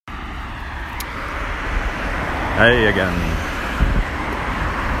Hey again.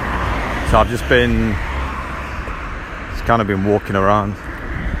 So I've just been walking around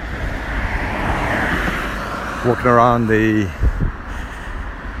the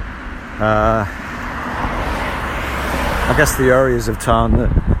I guess the areas of town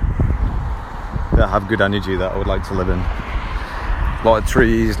that have good energy that I would like to live in. A lot of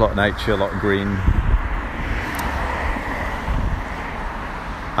trees, a lot of nature, a lot of green.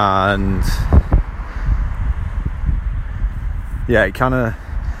 And yeah, I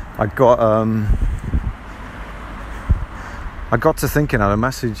got to thinking, and I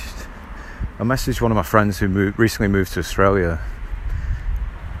messaged one of my friends who recently moved to Australia.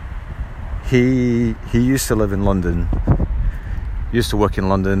 He used to live in London, used to work in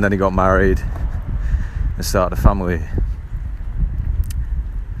London, then he got married and started a family.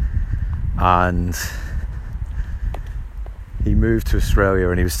 And he moved to Australia,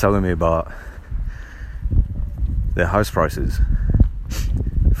 and he was telling me about their house prices.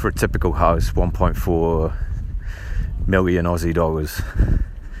 For a typical house, 1.4 million Aussie dollars.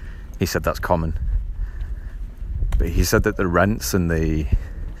 He said that's common. But he said that the rents and the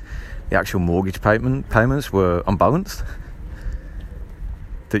actual mortgage payments were unbalanced.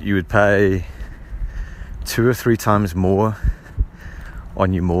 That you would pay 2 or 3 times more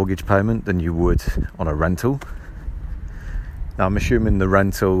on your mortgage payment than you would on a rental. Now I'm assuming the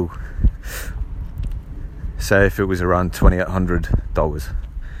rental, say if it was around $2,800,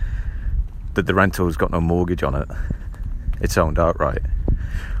 that the rental's got no mortgage on it, it's owned outright.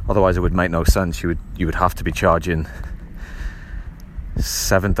 Otherwise it would make no sense. You would have to be charging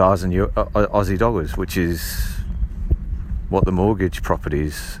 7,000 Aussie dollars, which is what the mortgage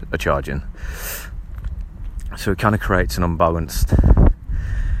properties are charging. So it kind of creates an unbalanced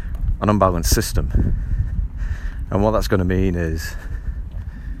system. And what that's going to mean is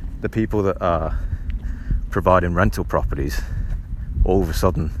the people that are providing rental properties, all of a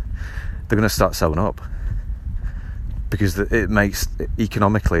sudden they're going to start selling up, because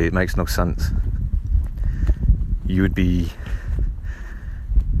economically it makes no sense. Who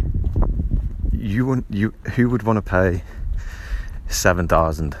would want to pay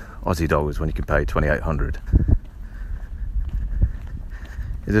 7,000 Aussie dollars when you can pay 2,800?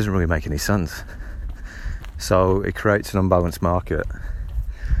 It doesn't really make any sense. So it creates an unbalanced market,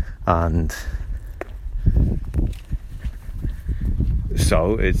 and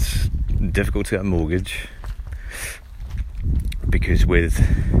so it's difficult to get a mortgage, because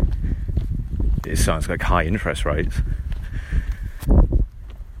it sounds like high interest rates,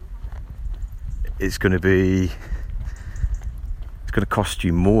 it's going to cost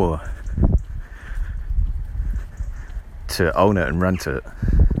you more to own it and rent it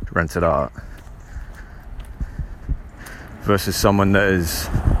out, versus someone that has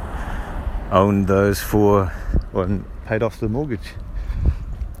owned those and paid off the mortgage.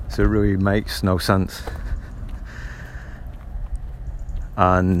 So it really makes no sense.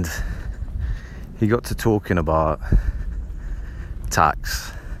 And he got to talking about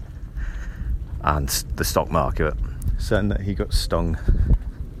tax and the stock market, saying that he got stung.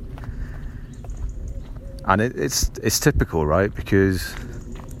 And it's typical, right? Because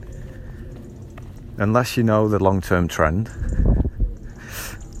unless you know the long-term trend,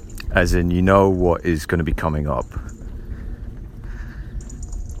 as in you know what is going to be coming up,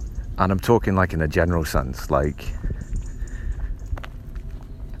 and I'm talking like in a general sense, like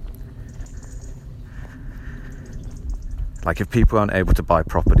if people aren't able to buy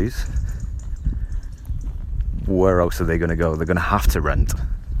properties, where else are they going to go? They're going to have to rent.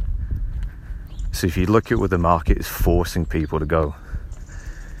 So if you look at where the market is forcing people to go,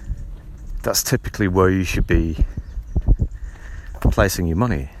 that's typically where you should be placing your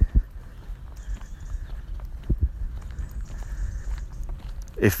money.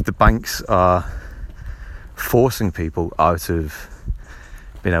 If the banks are forcing people out of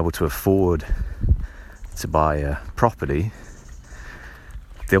being able to afford to buy a property,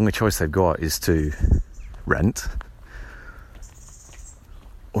 the only choice they've got is to rent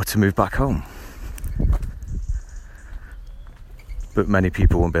or to move back home. But many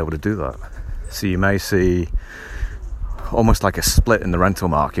people won't be able to do that. So you may see almost like a split in the rental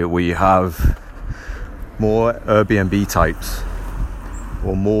market, where you have more Airbnb types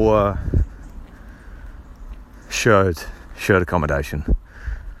or more shared accommodation,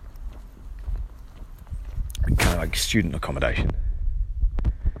 kind of like student accommodation.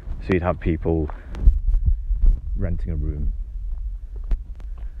 So you'd have people renting a room.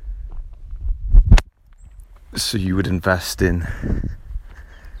 So you would invest in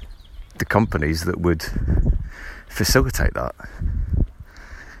the companies that would facilitate that.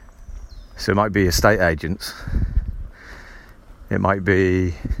 So it might be estate agents It might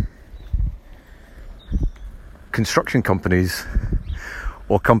be construction companies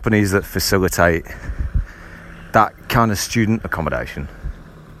or companies that facilitate that kind of student accommodation.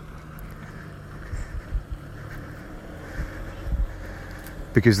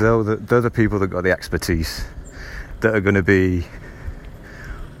 Because they're the people that got the expertise that are going to be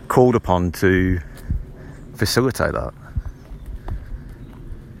called upon to facilitate that.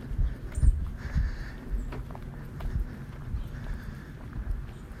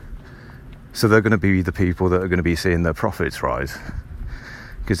 So they're going to be the people that are going to be seeing their profits rise,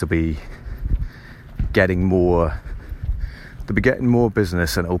 because they'll be getting more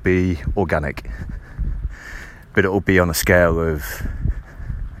business, and it'll be organic, but it'll be on a scale of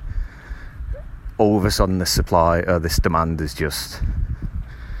all of a sudden this demand is just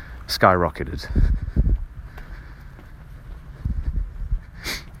skyrocketed,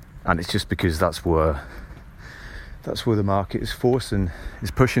 and it's just because that's where the market is forcing,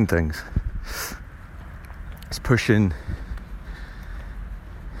 is pushing things. It's pushing.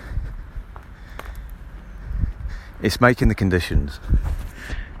 It's making the conditions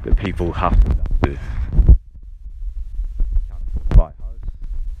that people have to adapt to. You can't afford to buy a house,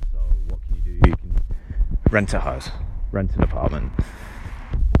 so what can you do? You can rent a house, rent an apartment. You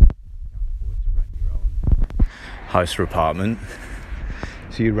can't afford to rent your own house or apartment,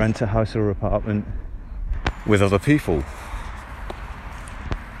 so you rent a house or apartment with other people.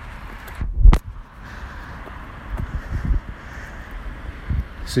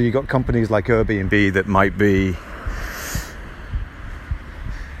 So you got companies like Airbnb that might be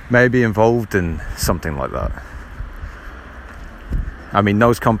maybe involved in something like that. I mean,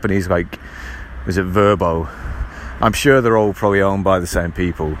 those companies like, was it Verbo? I'm sure they're all probably owned by the same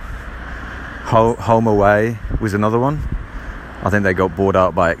people. Home Away was another one. I think they got bought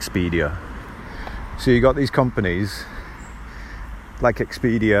out by Expedia. So you got these companies like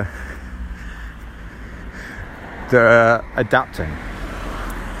Expedia that are adapting.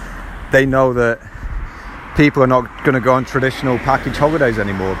 They know that people are not going to go on traditional package holidays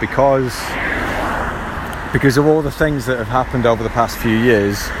anymore because of all the things that have happened over the past few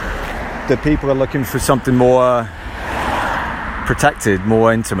years, that people are looking for something more protected,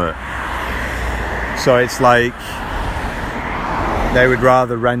 more intimate. So it's like they would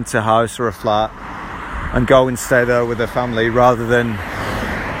rather rent a house or a flat and go and stay there with their family rather than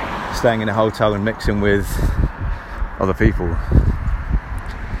staying in a hotel and mixing with other people.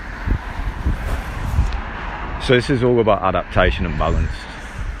 So this is all about adaptation and balance.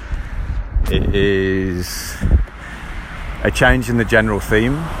 It is a change in the general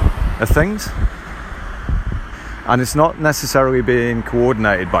theme of things, and it's not necessarily being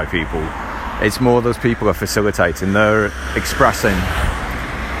coordinated by people. It's more those people are facilitating, they're expressing.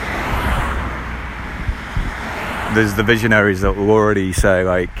 There's the visionaries that will already say,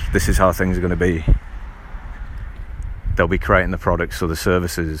 like, this is how things are going to be. They'll be creating the products or the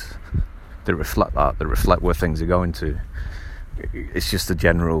services that reflect that reflect where things are going to. It's just a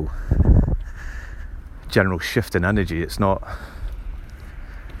general shift in energy. It's not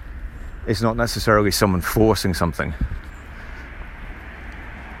necessarily someone forcing something.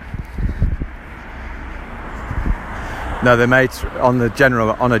 No, they made on a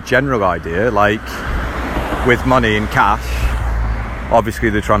general idea, like with money and cash.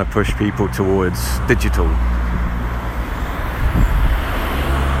 Obviously, they're trying to push people towards digital.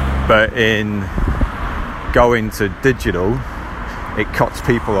 But in going to digital, it cuts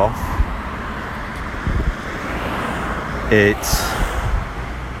people off. It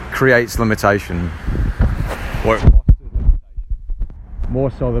creates limitation. Or it fosters limitation. More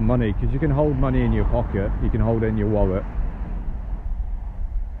so than money, because you can hold money in your pocket, you can hold it in your wallet,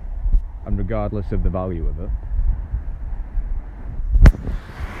 and regardless of the value of it,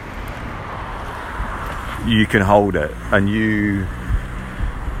 you can hold it, and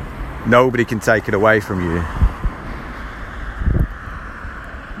nobody can take it away from you.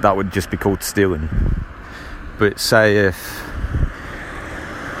 That would just be called stealing. But say if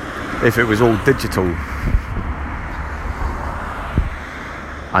it was all digital,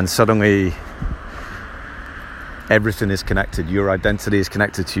 and suddenly everything is connected, your identity is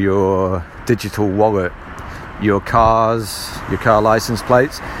connected to your digital wallet, your car license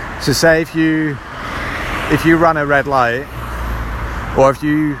plates. So say if you ran a red light, or if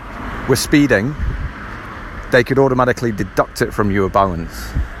you were speeding, they could automatically deduct it from your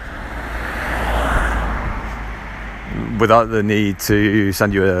balance without the need to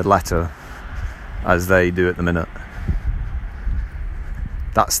send you a letter, as they do at the minute.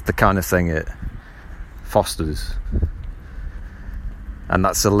 That's the kind of thing it fosters, and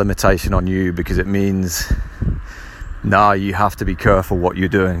that's a limitation on you, because it means Now you have to be careful what you're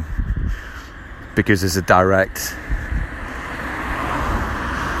doing, because there's a direct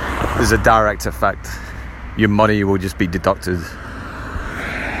effect. Your money will just be deducted.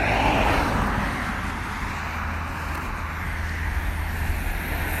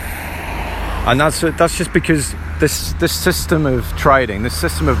 And that's just because this system of trading, this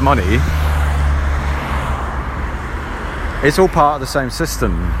system of money, it's all part of the same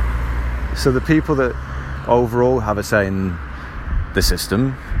system. So the people that overall have a say in the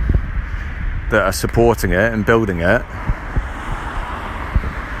system, that are supporting it and building it,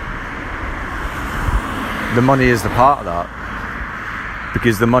 the money is the part of that,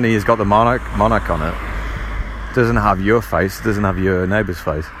 because the money has got the monarch on it. It doesn't have your face, it doesn't have your neighbour's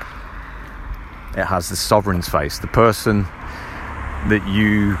face. It has the sovereign's face, the person that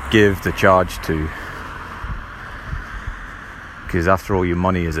you give the charge to. Because after all, your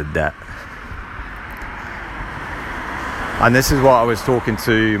money is a debt. And this is what I was talking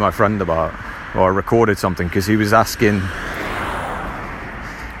to my friend about, or I recorded something, because he was asking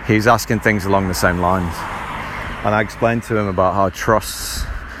things along the same lines. And I explained to him about how trusts,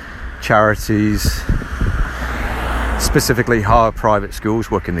 charities, specifically how private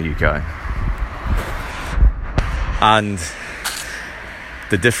schools work in the UK. And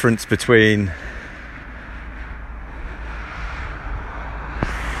the difference between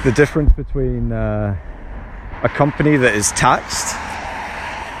a company that is taxed,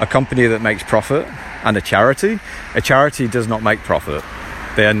 a company that makes profit, and a charity. A charity does not make profit.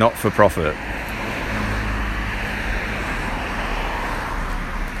 They are not for profit.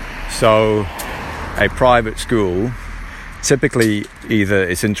 So a private school, typically either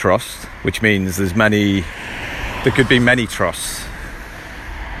it's in trust, which means there could be many trusts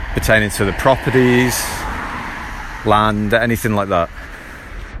pertaining to the properties, land, anything like that.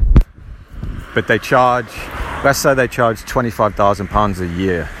 But let's say they charge £25,000 a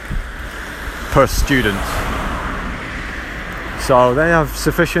year per student. So they have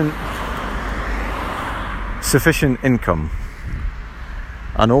sufficient income.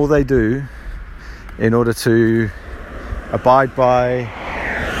 And all they do in order to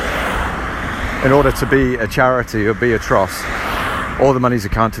be a charity or be a trust, all the money's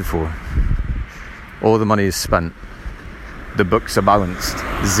accounted for. All the money is spent. The books are balanced.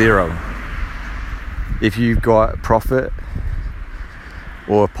 Zero. If you've got profit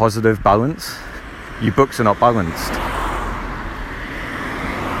or a positive balance, your books are not balanced.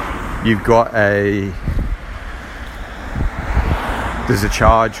 There's a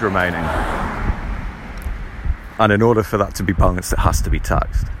charge remaining. And in order for that to be balanced, it has to be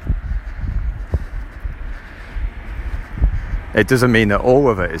taxed. It doesn't mean that all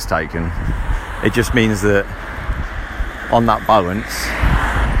of it is taken. It just means that on that balance,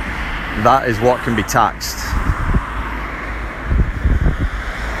 that is what can be taxed.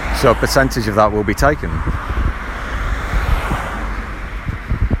 So a percentage of that will be taken.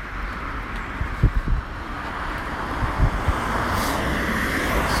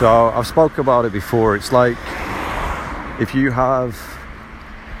 So I've spoke about it before. It's like if you have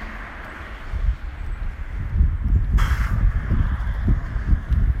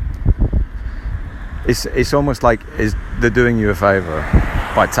it's almost like they're doing you a favour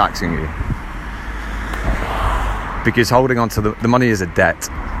by taxing you, because holding on to the money is a debt.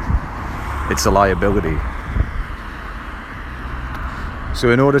 It's a liability.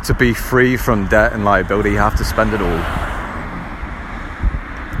 So in order to be free from debt and liability, you have to spend it all.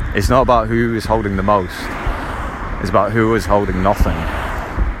 It's not about who is holding the most. It's about who is holding nothing.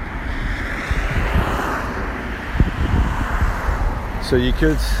 So you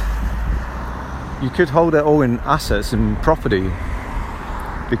could hold it all in assets and property,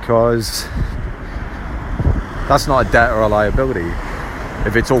 because that's not a debt or a liability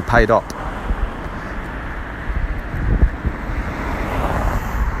if it's all paid up.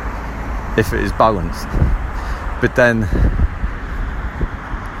 If it is balanced. But then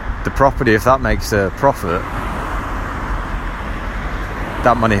the property, if that makes a profit,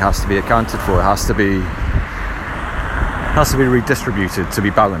 that money has to be accounted for. It has to be redistributed to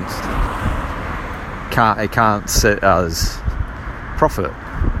be balanced. It can't sit as profit,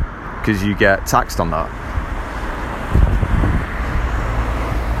 because you get taxed on that,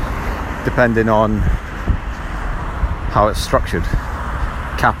 depending on how it's structured.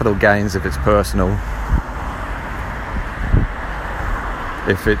 Capital gains if it's personal.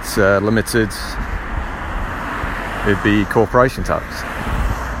 If it's limited, it'd be corporation tax.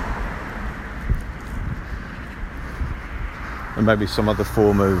 And maybe some other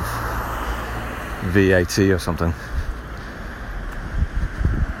form of VAT or something.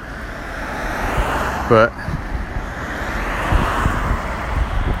 But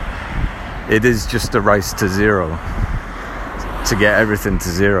It is just a race to zero, to get everything to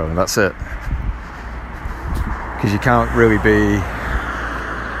zero. That's it. Because you can't really be,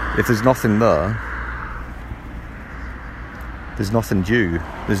 if there's nothing there, there's nothing due.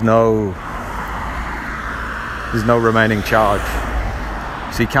 There's no remaining charge.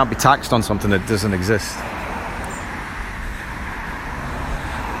 So you can't be taxed on something that doesn't exist.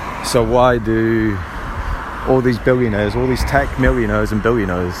 So why do all these billionaires, all these tech millionaires and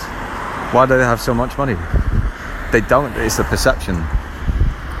billionaires, why do they have so much money? They don't. It's the perception.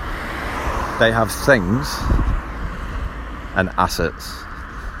 They have things and assets,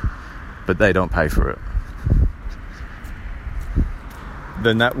 but they don't pay for it.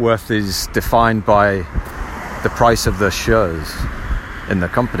 The net worth is defined by the price of the shares in the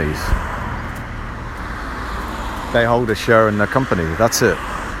companies. They hold a share in the company, that's it.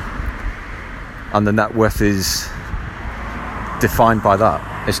 And the net worth is defined by that.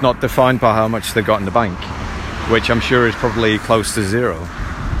 It's not defined by how much they got in the bank, which I'm sure is probably close to zero.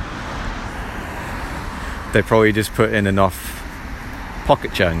 They probably just put in enough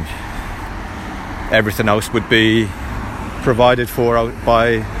pocket change. Everything else would be provided for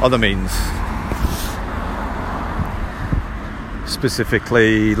by other means.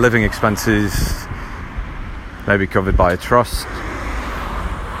 Specifically, living expenses may be covered by a trust.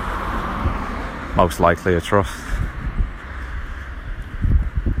 Most likely a trust.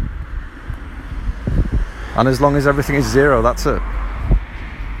 And as long as everything is zero, that's it.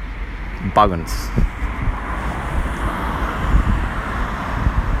 Balance.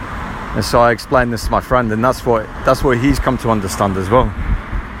 And so I explained this to my friend, and that's what he's come to understand as well.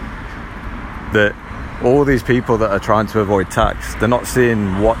 That all these people that are trying to avoid tax, they're not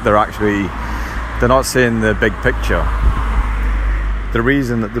seeing they're not seeing the big picture. The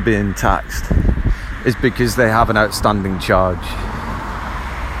reason that they're being taxed is because they have an outstanding charge.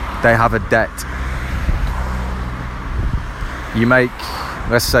 They have a debt.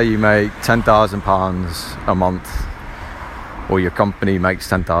 Let's say you make £10,000 a month, or your company makes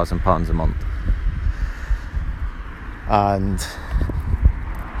 £10,000 a month, and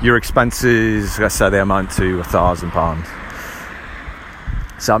your expenses, let's say they amount to £1,000.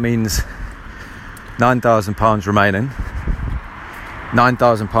 So that means £9,000 remaining.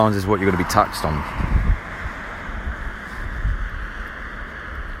 £9,000 is what you're going to be taxed on,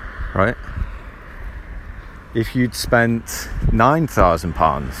 right? If you'd spent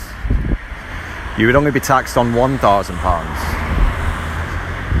 £9,000, you would only be taxed on £1,000.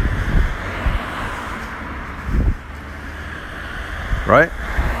 Right?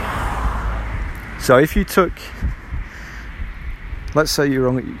 So if you took, let's say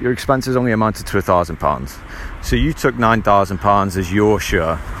your expenses only amounted to £1,000, so you took £9,000 as your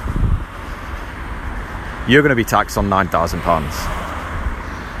share, you're going to be taxed on £9,000.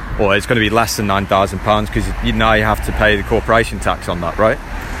 Or it's going to be less than £9,000 because now you have to pay the corporation tax on that, right?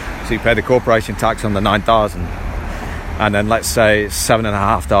 So you pay the corporation tax on the $9,000, and then let's say it's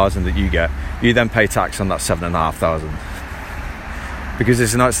 $7,500 that you get. You then pay tax on that $7,500 because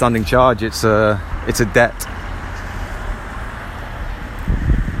it's an outstanding charge. It's a debt.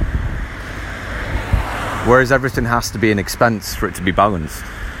 Whereas everything has to be an expense for it to be balanced.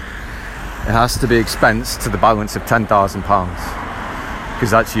 It has to be expense to the balance of £10,000 because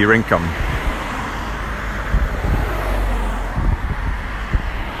that's your income.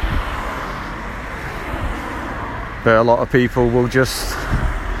 But a lot of people will just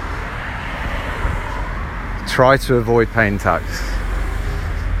try to avoid paying tax.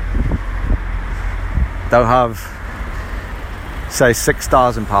 They'll have, say,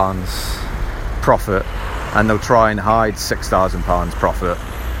 £6,000 profit, and they'll try and hide £6,000 profit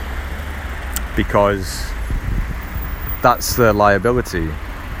because that's their liability.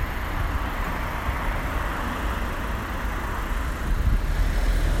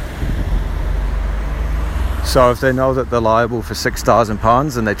 So if they know that they're liable for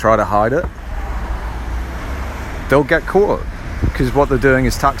 £6,000 and they try to hide it, they'll get caught because what they're doing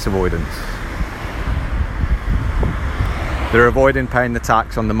is tax avoidance. They're avoiding paying the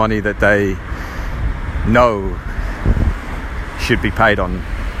tax on the money that they know should be paid on.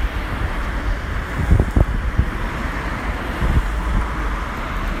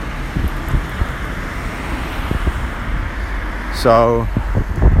 So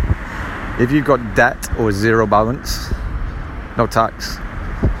if you've got debt or zero balance, no tax,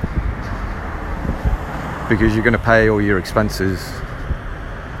 because you're going to pay all your expenses.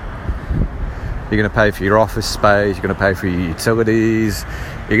 You're going to pay for your office space, you're going to pay for your utilities,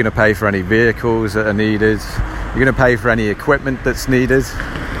 you're going to pay for any vehicles that are needed, you're going to pay for any equipment that's needed,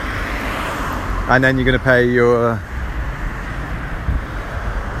 and then you're going to pay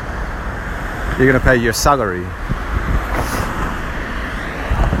you're going to pay your salary,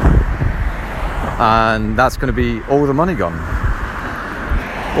 and that's going to be all the money gone.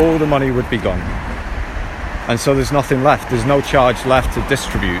 All the money would be gone, and so there's nothing left. There's no charge left to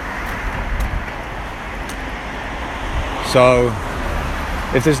distribute. So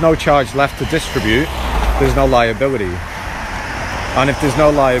if there's no charge left to distribute, there's no liability. And if there's no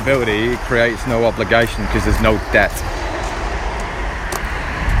liability, it creates no obligation because there's no debt.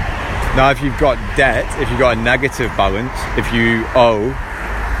 Now, if you've got debt, if you've got a negative balance, if you owe,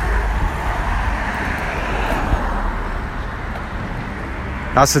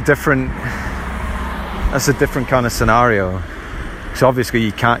 that's a different kind of scenario. So obviously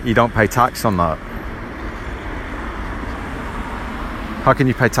you don't pay tax on that. How can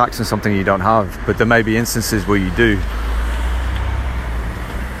you pay tax on something you don't have? But there may be instances where you do.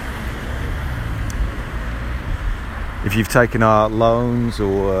 If you've taken out loans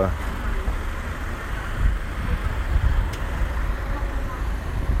or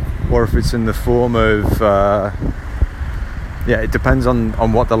if it's in the form of it depends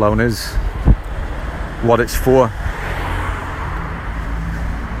on what the loan is, what it's for.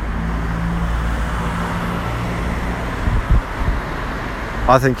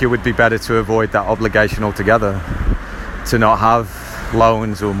 I think it would be better to avoid that obligation altogether, to not have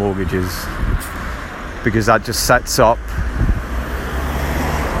loans or mortgages, because that just sets up,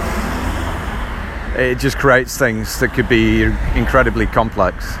 it just creates things that could be incredibly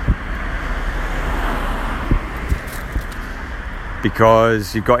complex,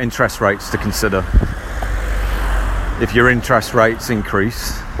 because you've got interest rates to consider. If your interest rates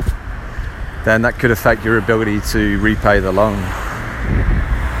increase, then that could affect your ability to repay the loan.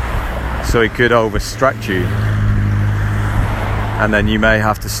 So it could overstretch you, and then you may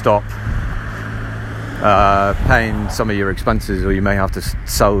have to stop paying some of your expenses, or you may have to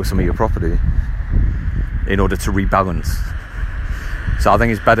sell some of your property in order to rebalance. So I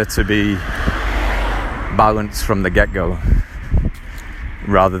think it's better to be balanced from the get-go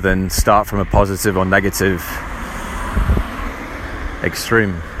rather than start from a positive or negative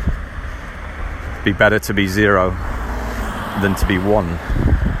extreme. It'd be better to be 0 than to be 1.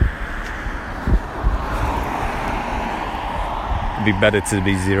 It'd be better to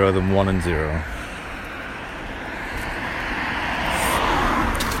be 0 than 1 and 0.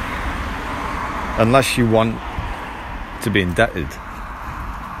 Unless you want to be indebted.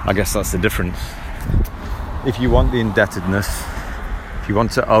 I guess that's the difference. If you want the indebtedness, if you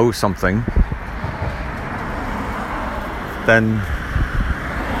want to owe something, then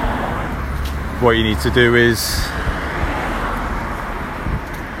what you need to do is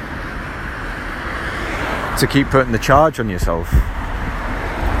to keep putting the charge on yourself.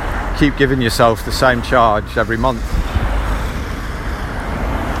 Keep giving yourself the same charge every month.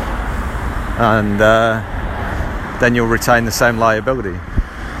 And then you'll retain the same liability.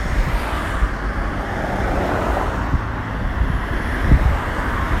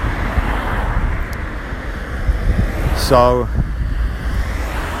 So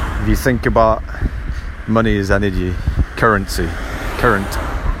if you think about money as energy, current,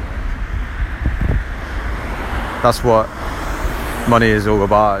 that's what money is all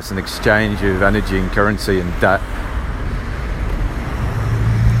about. It's an exchange of energy and currency and debt.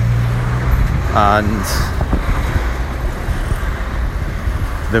 And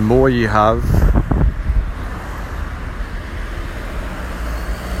the more you have,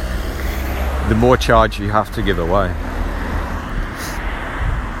 the more charge you have to give away.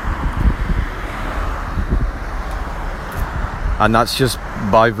 And that's just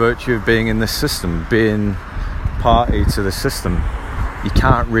by virtue of being in this system, being party to the system. You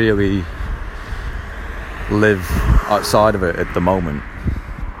can't really live outside of it at the moment.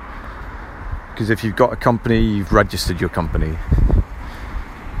 Because if you've got a company, you've registered your company.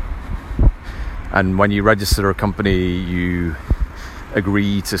 And when you register a company, you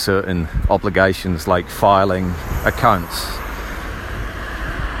agree to certain obligations like filing accounts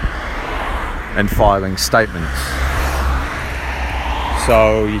and filing statements.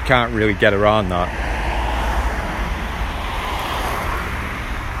 So you can't really get around that.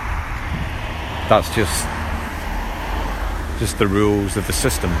 That's just the rules of the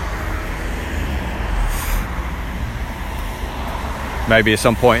system. Maybe at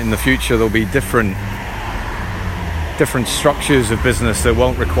some point in the future there'll be different structures of business that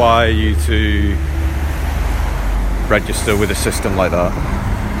won't require you to register with a system like that.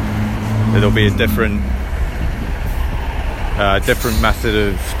 It'll be a different method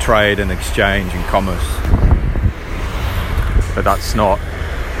of trade and exchange and commerce. But that's not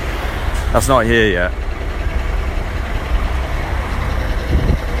here yet.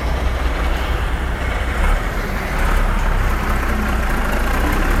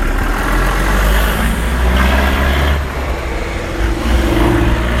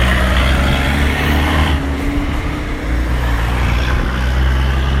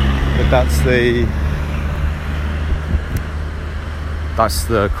 That's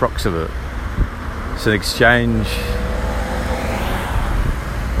the crux of it. It's an exchange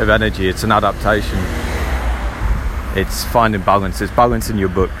of energy. It's an adaptation. It's finding balance. It's balancing your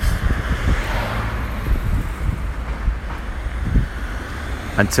books.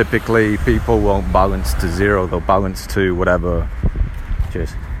 And typically people won't balance to zero. They'll balance to whatever.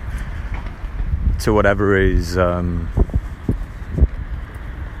 Cheers. To whatever is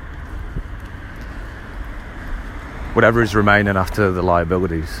remaining after the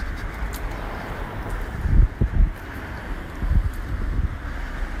liabilities.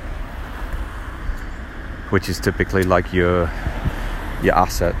 Which is typically like your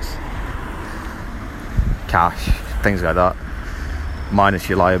assets, cash, things like that, minus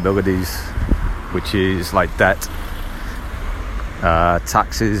your liabilities, which is like debt,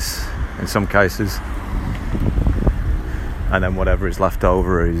 taxes in some cases, and then whatever is left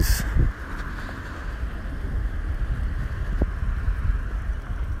over is,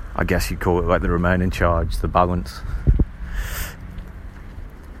 I guess you call it like the remaining charge, the balance.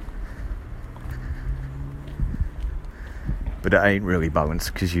 But it ain't really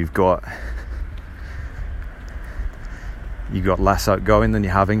balanced because you've got less outgoing than you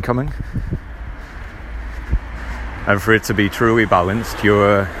have incoming. And for it to be truly balanced,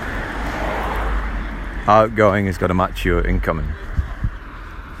 your outgoing has got to match your incoming.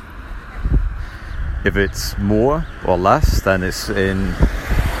 If it's more or less, then it's in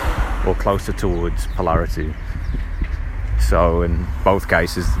or closer towards polarity. So in both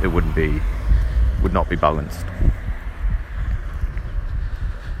cases, it would not be balanced.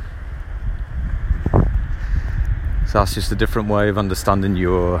 So that's just a different way of understanding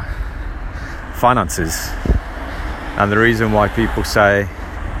your finances. And the reason why people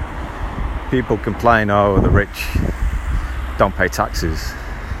complain, oh, the rich don't pay taxes,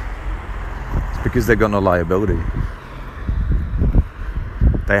 it's because they've got no liability.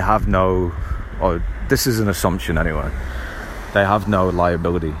 They have no, or this is an assumption anyway, they have no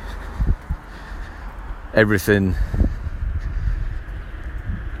liability. Everything,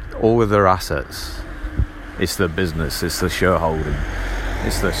 all of their assets, it's their business, it's their shareholding,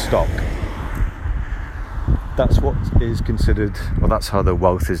 it's their stock. That's what is considered, well, that's how their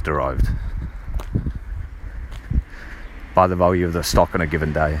wealth is derived, by the value of their stock on a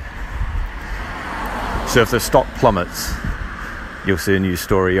given day. So if the stock plummets, you'll see a news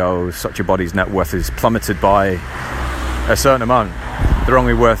story, oh, such a body's net worth is plummeted by a certain amount. They're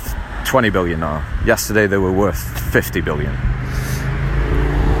only worth 20 billion now. Yesterday they were worth 50 billion.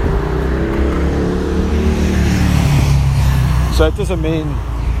 So it doesn't mean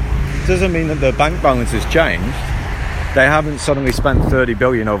that the bank balance has changed. They haven't suddenly spent 30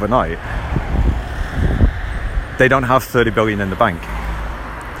 billion overnight. They don't have 30 billion in the bank.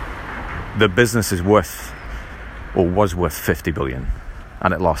 The business is worth, or was worth 50 billion,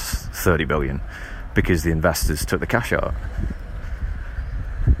 and it lost 30 billion because the investors took the cash out.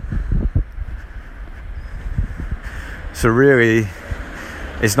 So really,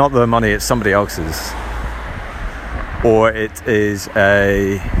 it's not their money, it's somebody else's. Or it is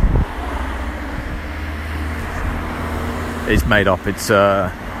it's made up, it's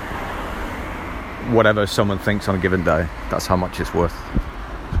whatever someone thinks on a given day, that's how much it's worth.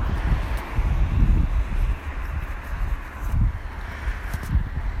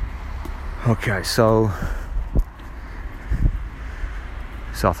 Okay, so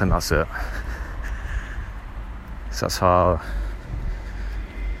I think that's it. So that's how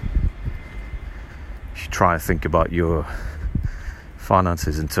you should try and think about your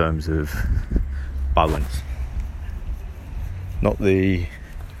finances in terms of balance. Not the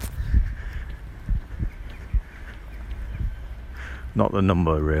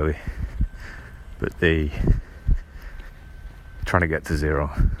number really, but the trying to get to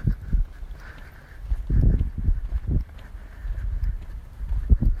zero.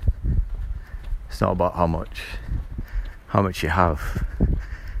 It's not about how much you have.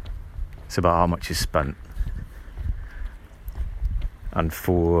 It's about how much is spent. And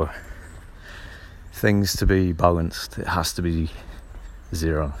for things to be balanced, it has to be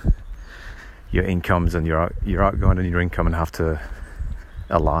zero. Your incomes and your outgoing and your income have to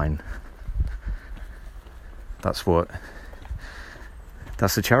align. That's a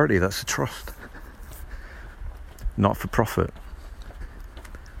charity, that's a trust. Not for profit.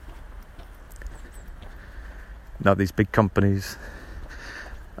 Now these big companies,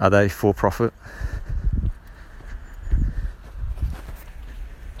 are they for profit?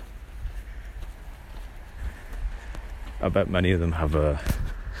 I bet many of them have a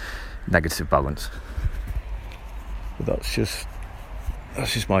negative balance. But that's just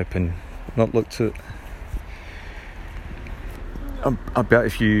That's just my opinion. Not looked at. I bet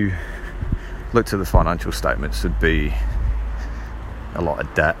if you looked at the financial statements, there'd be a lot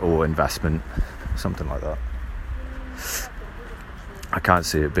of debt or investment, something like that. I can't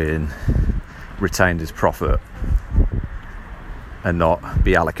see it being retained as profit and not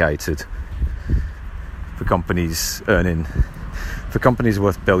be allocated for companies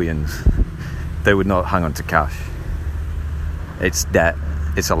worth billions. They would not hang on to cash. It's debt,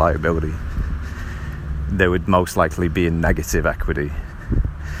 it's a liability. They would most likely be in negative equity,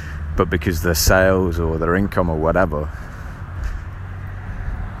 but because their sales or their income or whatever,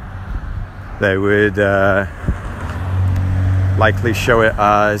 they would likely show it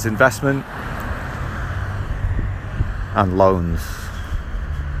as investment and loans.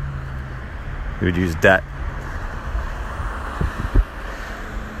 You would use debt.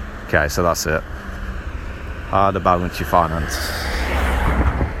 Okay, so that's it. How to balance your finance.